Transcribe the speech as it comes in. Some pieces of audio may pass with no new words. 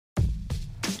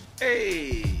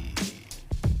Hey,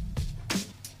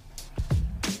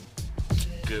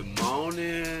 good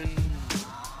morning.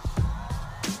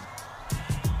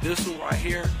 This one right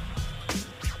here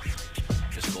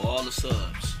is for all the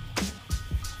subs.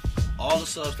 All the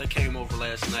subs that came over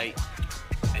last night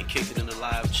and kicked it in the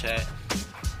live chat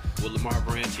with Lamar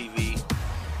Brand TV.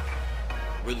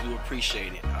 Really do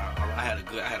appreciate it. I had a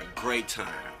great time.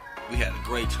 We had a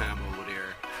great time over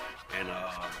there, and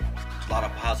a lot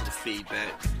of positive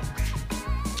feedback.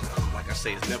 Like I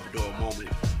say, it's never a dull moment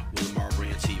with Lamar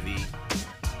Brand TV.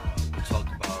 We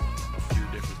talked about a few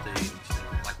different things,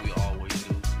 like we always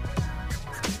do.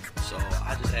 So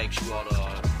I just ask you all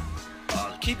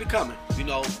to keep it coming. You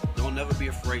know, don't never be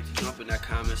afraid to jump in that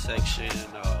comment section.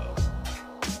 You know,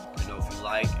 if you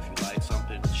like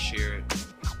something, share it.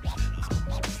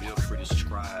 And, feel free to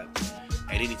subscribe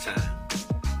at any time.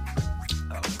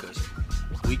 Because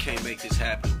we can't make this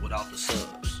happen without the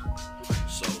subs.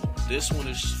 So this one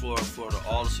is for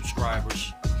all the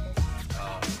subscribers,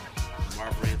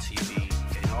 Lamar Brand TV,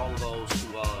 and all of those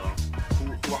who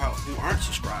aren't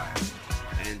subscribed,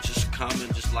 and just come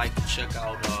and just like to check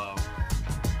out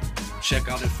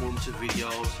informative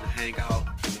videos and hang out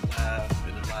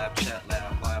in the live chat,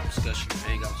 live discussion,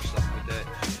 hangouts and stuff like that.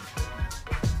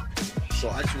 So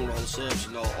I just want all the subs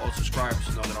to know, all the subscribers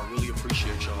to know that I really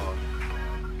appreciate y'all.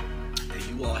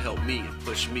 You all help me and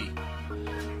push me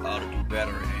to do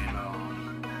better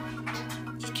and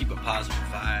just keep a positive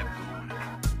vibe going.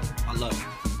 I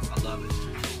love it.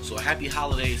 So happy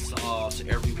holidays to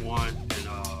everyone. And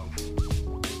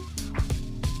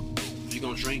if you're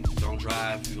gonna drink, don't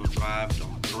drive. If you're gonna drive,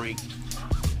 don't drink.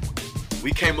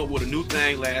 We came up with a new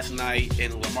thing last night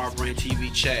in the Lamar Brand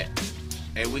TV chat,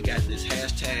 and we got this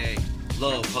hashtag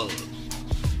love hug.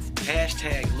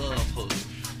 Hashtag love hug.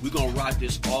 We're gonna rock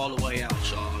this all the way out,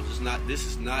 y'all. This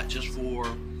is not just for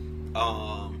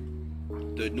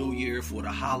the new year, for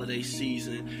the holiday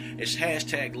season. It's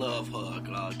hashtag love hug.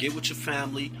 Get with your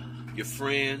family, your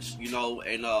friends, you know,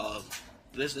 and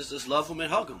let's love them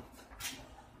and hug them.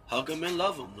 Hug them and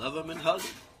love them. Love them and hug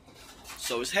them.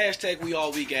 So it's hashtag we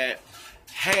all we got.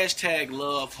 Hashtag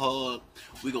love hug.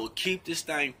 We're gonna keep this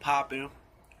thing popping.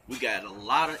 We got a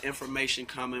lot of information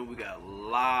coming. We got a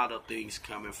lot of things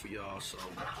coming for y'all. So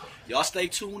y'all stay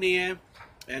tuned in.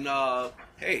 And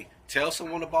hey, tell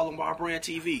someone about Lamar Brand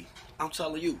TV. I'm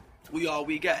telling you, we all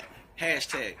we got.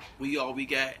 Hashtag we all we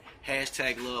got.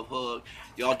 Hashtag love hug.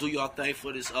 Y'all do y'all thing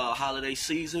for this holiday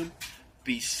season.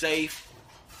 Be safe.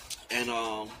 And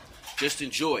just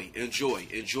enjoy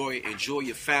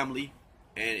your family.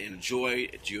 And enjoy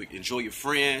your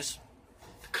friends.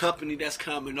 The company that's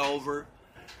coming over.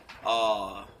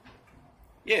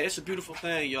 Yeah, it's a beautiful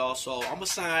thing, y'all. So I'm gonna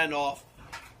sign off.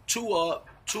 2 up,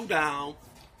 2 down.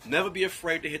 Never be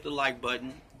afraid to hit the like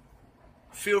button.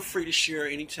 Feel free to share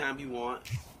anytime you want.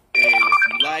 And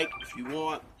if you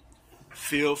want,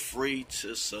 feel free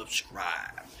to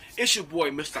subscribe. It's your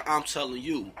boy, Mr. I'm Telling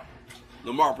You,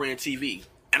 Lamar Brand TV.